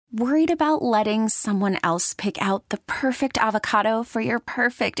Worried about letting someone else pick out the perfect avocado for your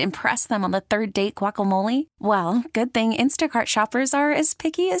perfect impress them on the third date guacamole? Well, good thing Instacart shoppers are as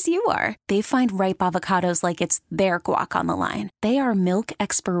picky as you are. They find ripe avocados like it's their guac on the line. They are milk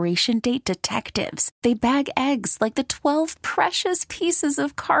expiration date detectives. They bag eggs like the 12 precious pieces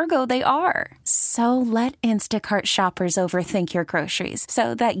of cargo they are. So let Instacart shoppers overthink your groceries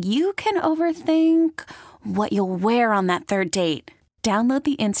so that you can overthink what you'll wear on that third date. Download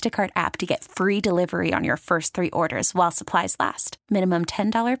the Instacart app to get free delivery on your first 3 orders while supplies last. Minimum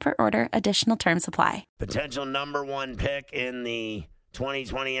 $10 per order. Additional terms apply. Potential number 1 pick in the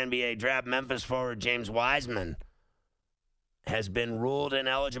 2020 NBA draft, Memphis forward James Wiseman has been ruled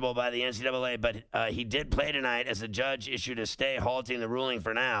ineligible by the NCAA, but he did play tonight as a judge issued a stay halting the ruling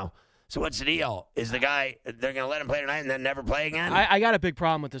for now. So what's the deal? Is the guy, they're going to let him play tonight and then never play again? I got a big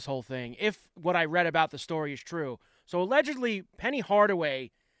problem with this whole thing, if what I read about the story is true. So allegedly, Penny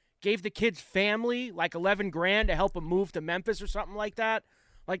Hardaway gave the kid's family like $11,000 to help him move to Memphis or something like that.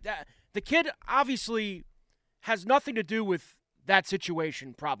 Like that, the kid obviously has nothing to do with that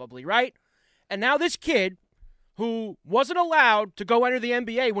situation, probably, right? And now this kid, who wasn't allowed to go enter the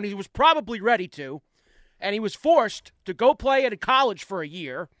NBA when he was probably ready to, and he was forced to go play at a college for a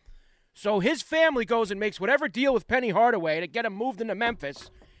year. So his family goes and makes whatever deal with Penny Hardaway to get him moved into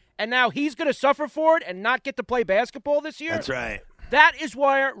Memphis. And now he's going to suffer for it and not get to play basketball this year? That's right. That is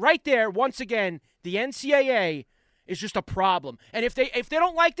why, right there, once again, the NCAA is just a problem. And if they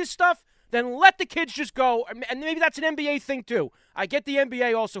don't like this stuff, then let the kids just go. And maybe that's an NBA thing, too. I get the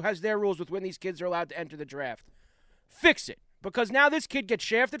NBA also has their rules with when these kids are allowed to enter the draft. Fix it. Because now this kid gets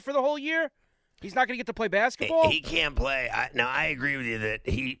shafted for the whole year. He's not going to get to play basketball? He can't play. Now, I agree with you that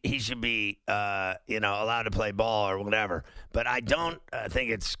he should be allowed to play ball or whatever. But I don't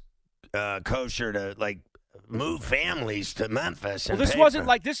think it's kosher to move families to Memphis. Well, this wasn't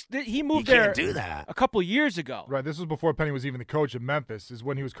like this. He moved there. You can't do that. A couple of years ago. Right. This was before Penny was even the coach of Memphis. Is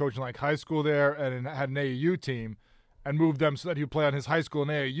when he was coaching high school there and had an AAU team, and moved them so that he would play on his high school and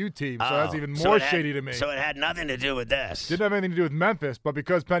AAU team. So that's even more shady to me. So it had nothing to do with this. Didn't have anything to do with Memphis, but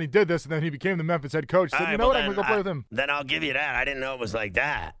because Penny did this and then he became the Memphis head coach, said, I'm going to go play with him. Then I'll give you that. I didn't know it was like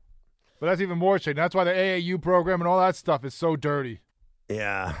that. But that's even more shady. That's why the AAU program and all that stuff is so dirty.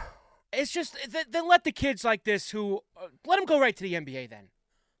 Yeah. It's just, then let the kids like this who, let him go right to the NBA then.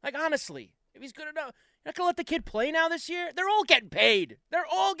 Like, honestly, if he's good enough, you're not going to let the kid play now this year? They're all getting paid. They're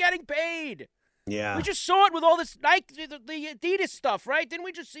all getting paid. Yeah. We just saw it with all this Nike, the Adidas stuff, right? Didn't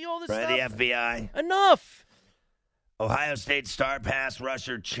we just see all this stuff? Right, the FBI. Enough. Ohio State star pass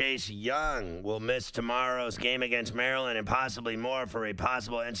rusher Chase Young will miss tomorrow's game against Maryland and possibly more for a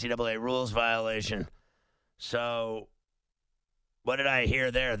possible NCAA rules violation. So, what did I hear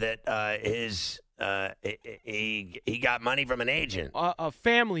there? That he got money from an agent. A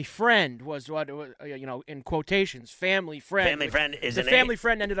family friend was what, in quotations, family friend. Family friend is the family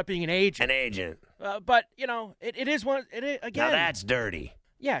friend ended up being an agent. An agent. But, it is one, again. Now that's dirty.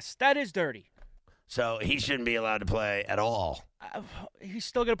 Yes, that is dirty. So he shouldn't be allowed to play at all. He's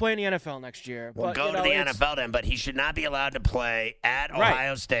still going to play in the NFL next year. Well, go to the NFL then, but he should not be allowed to play at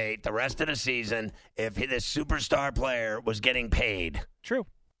Ohio State the rest of the season if this superstar player was getting paid. True.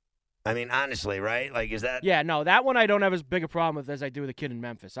 I mean, honestly, right? Like, is that... Yeah, no, that one I don't have as big a problem with as I do with the kid in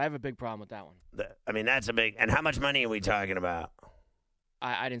Memphis. I have a big problem with that one. I mean, that's a big... And how much money are we talking about?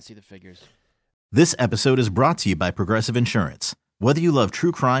 I didn't see the figures. This episode is brought to you by Progressive Insurance. Whether you love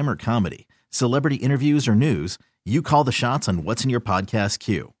true crime or comedy, celebrity interviews or news, you call the shots on what's in your podcast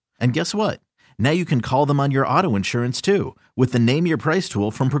queue. And guess what? Now you can call them on your auto insurance, too, with the Name Your Price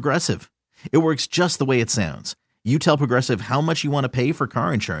tool from Progressive. It works just the way it sounds. You tell Progressive how much you want to pay for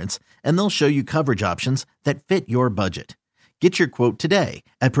car insurance, and they'll show you coverage options that fit your budget. Get your quote today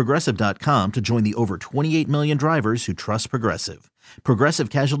at Progressive.com to join the over 28 million drivers who trust Progressive. Progressive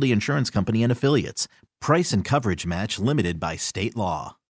Casualty Insurance Company and Affiliates. Price and coverage match limited by state law.